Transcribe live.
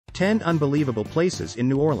10 Unbelievable Places in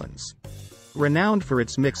New Orleans. Renowned for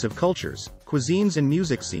its mix of cultures, cuisines and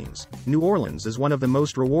music scenes, New Orleans is one of the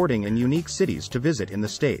most rewarding and unique cities to visit in the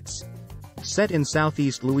States. Set in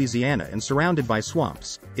southeast Louisiana and surrounded by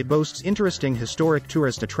swamps, it boasts interesting historic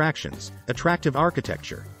tourist attractions, attractive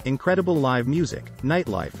architecture, incredible live music,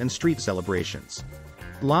 nightlife and street celebrations.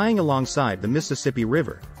 Lying alongside the Mississippi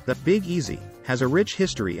River, the Big Easy has a rich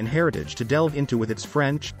history and heritage to delve into with its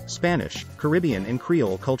French, Spanish, Caribbean and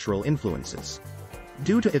Creole cultural influences.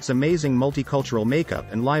 Due to its amazing multicultural makeup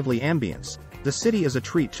and lively ambience, the city is a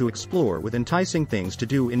treat to explore with enticing things to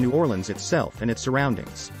do in New Orleans itself and its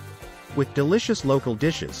surroundings. With delicious local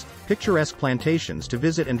dishes, picturesque plantations to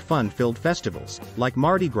visit and fun-filled festivals, like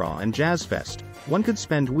Mardi Gras and Jazz Fest, one could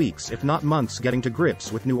spend weeks if not months getting to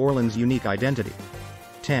grips with New Orleans' unique identity.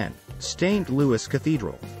 10. St. Louis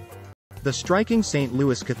Cathedral. The striking St.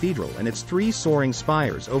 Louis Cathedral and its 3 soaring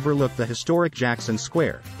spires overlook the historic Jackson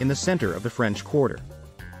Square, in the center of the French Quarter.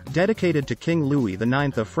 Dedicated to King Louis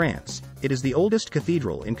IX of France, it is the oldest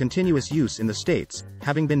cathedral in continuous use in the States,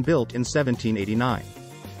 having been built in 1789.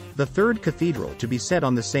 The third cathedral to be set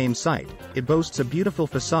on the same site, it boasts a beautiful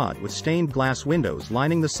facade with stained glass windows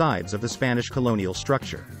lining the sides of the Spanish colonial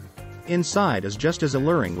structure. Inside is just as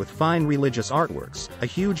alluring with fine religious artworks, a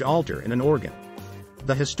huge altar and an organ.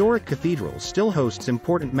 The historic cathedral still hosts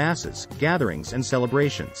important masses, gatherings and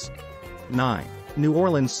celebrations. 9. New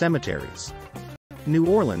Orleans Cemeteries. New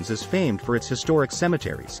Orleans is famed for its historic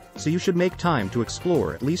cemeteries, so you should make time to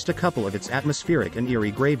explore at least a couple of its atmospheric and eerie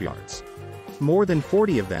graveyards. More than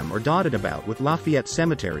 40 of them are dotted about, with Lafayette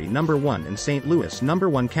Cemetery No. 1 and St. Louis No.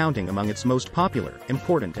 1 counting among its most popular,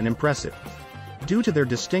 important and impressive. Due to their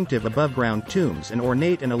distinctive above-ground tombs and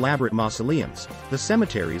ornate and elaborate mausoleums, the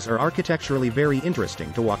cemeteries are architecturally very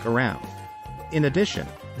interesting to walk around. In addition,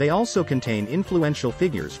 they also contain influential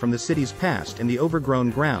figures from the city's past in the overgrown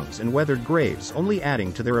grounds and weathered graves, only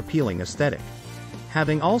adding to their appealing aesthetic.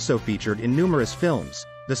 Having also featured in numerous films,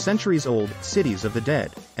 the centuries-old Cities of the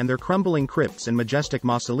Dead and their crumbling crypts and majestic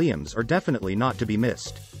mausoleums are definitely not to be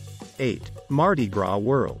missed. 8. Mardi Gras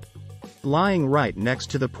World. Lying right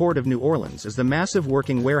next to the port of New Orleans is the massive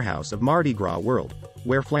working warehouse of Mardi Gras World,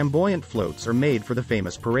 where flamboyant floats are made for the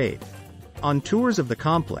famous parade. On tours of the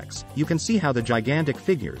complex, you can see how the gigantic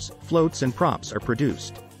figures, floats and props are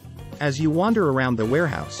produced. As you wander around the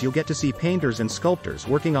warehouse, you'll get to see painters and sculptors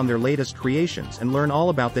working on their latest creations and learn all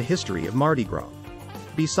about the history of Mardi Gras.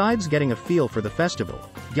 Besides getting a feel for the festival,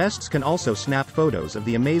 guests can also snap photos of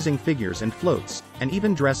the amazing figures and floats, and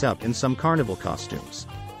even dress up in some carnival costumes.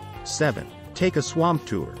 7. Take a swamp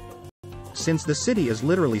tour. Since the city is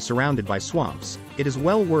literally surrounded by swamps, it is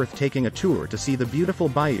well worth taking a tour to see the beautiful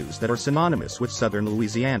bayous that are synonymous with southern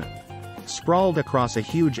Louisiana. Sprawled across a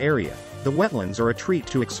huge area, the wetlands are a treat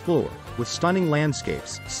to explore, with stunning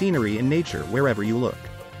landscapes, scenery and nature wherever you look.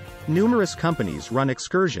 Numerous companies run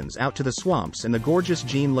excursions out to the swamps, and the gorgeous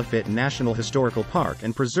Jean Lafitte National Historical Park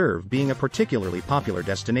and Preserve being a particularly popular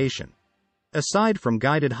destination. Aside from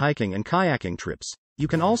guided hiking and kayaking trips, you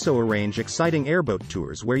can also arrange exciting airboat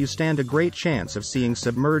tours where you stand a great chance of seeing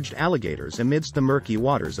submerged alligators amidst the murky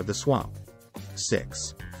waters of the swamp.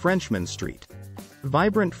 6. Frenchman Street.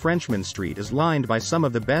 Vibrant Frenchman Street is lined by some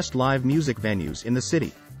of the best live music venues in the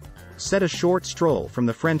city. Set a short stroll from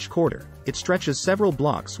the French Quarter, it stretches several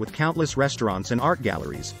blocks with countless restaurants and art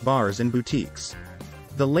galleries, bars and boutiques.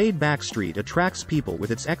 The laid-back street attracts people with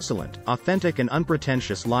its excellent, authentic and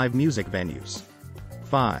unpretentious live music venues.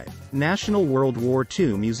 5. National World War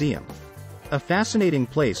II Museum. A fascinating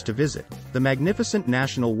place to visit, the magnificent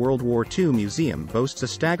National World War II Museum boasts a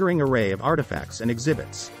staggering array of artifacts and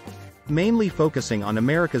exhibits. Mainly focusing on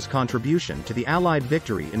America's contribution to the Allied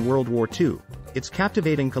victory in World War II, its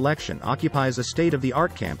captivating collection occupies a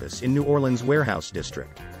state-of-the-art campus in New Orleans' Warehouse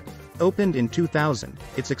District. Opened in 2000,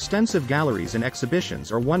 its extensive galleries and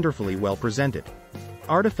exhibitions are wonderfully well presented.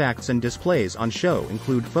 Artifacts and displays on show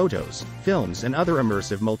include photos, films and other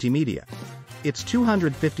immersive multimedia. Its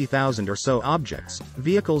 250,000 or so objects,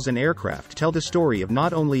 vehicles and aircraft tell the story of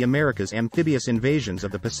not only America's amphibious invasions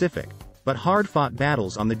of the Pacific, but hard-fought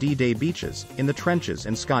battles on the D-Day beaches, in the trenches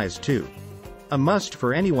and skies too. A must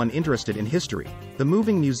for anyone interested in history, the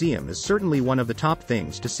moving museum is certainly one of the top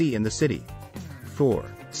things to see in the city. 4.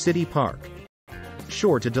 City Park.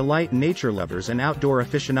 Sure to delight nature lovers and outdoor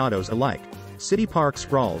aficionados alike, City Park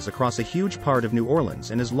sprawls across a huge part of New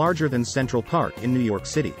Orleans and is larger than Central Park in New York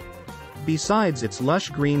City. Besides its lush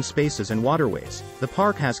green spaces and waterways, the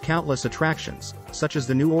park has countless attractions, such as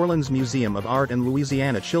the New Orleans Museum of Art and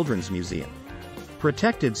Louisiana Children's Museum.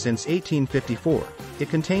 Protected since 1854, It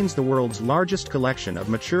contains the world's largest collection of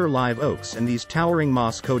mature live oaks, and these towering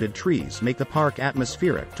moss-coated trees make the park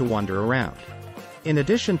atmospheric to wander around. In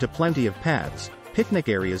addition to plenty of paths, picnic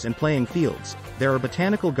areas and playing fields, there are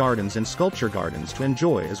botanical gardens and sculpture gardens to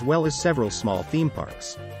enjoy, as well as several small theme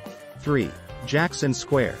parks. 3. Jackson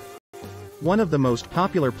Square. One of the most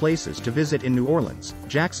popular places to visit in New Orleans,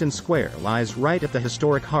 Jackson Square lies right at the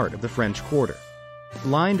historic heart of the French Quarter.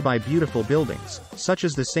 Lined by beautiful buildings, such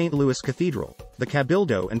as the St. Louis Cathedral, the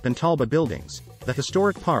Cabildo and Pentalba buildings, the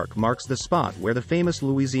historic park marks the spot where the famous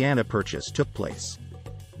Louisiana Purchase took place.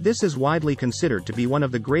 This is widely considered to be one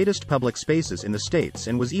of the greatest public spaces in the States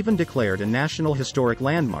and was even declared a National Historic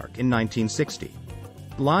Landmark in 1960.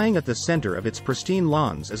 Lying at the center of its pristine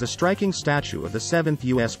lawns is a striking statue of the 7th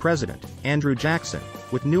U.S. President, Andrew Jackson,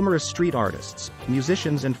 with numerous street artists,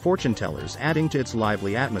 musicians and fortune-tellers adding to its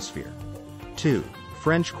lively atmosphere. 2.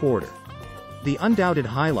 French Quarter. The undoubted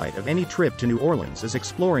highlight of any trip to New Orleans is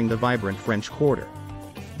exploring the vibrant French Quarter,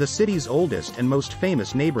 the city's oldest and most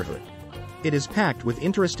famous neighborhood. It is packed with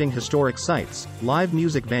interesting historic sites, live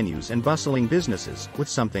music venues and bustling businesses, with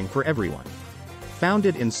something for everyone.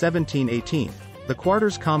 Founded in 1718, the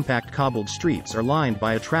quarter's compact cobbled streets are lined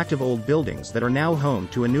by attractive old buildings that are now home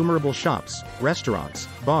to innumerable shops, restaurants,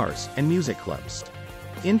 bars, and music clubs.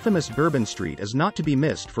 Infamous Bourbon Street is not to be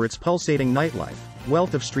missed for its pulsating nightlife,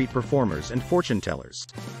 wealth of street performers and fortune-tellers.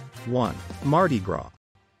 1. Mardi Gras.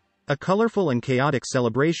 A colorful and chaotic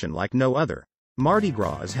celebration like no other, Mardi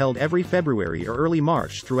Gras is held every February or early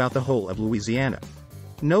March throughout the whole of Louisiana.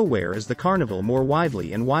 Nowhere is the carnival more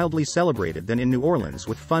widely and wildly celebrated than in New Orleans,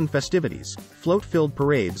 with fun festivities, float-filled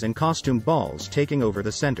parades and costumed balls taking over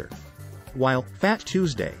the center. While Fat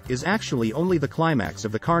Tuesday is actually only the climax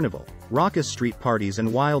of the carnival, raucous street parties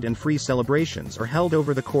and wild and free celebrations are held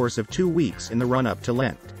over the course of 2 weeks in the run-up to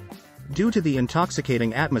Lent. Due to the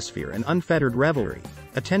intoxicating atmosphere and unfettered revelry,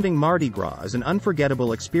 attending Mardi Gras is an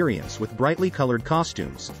unforgettable experience with brightly colored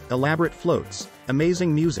costumes, elaborate floats,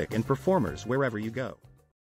 amazing music and performers wherever you go.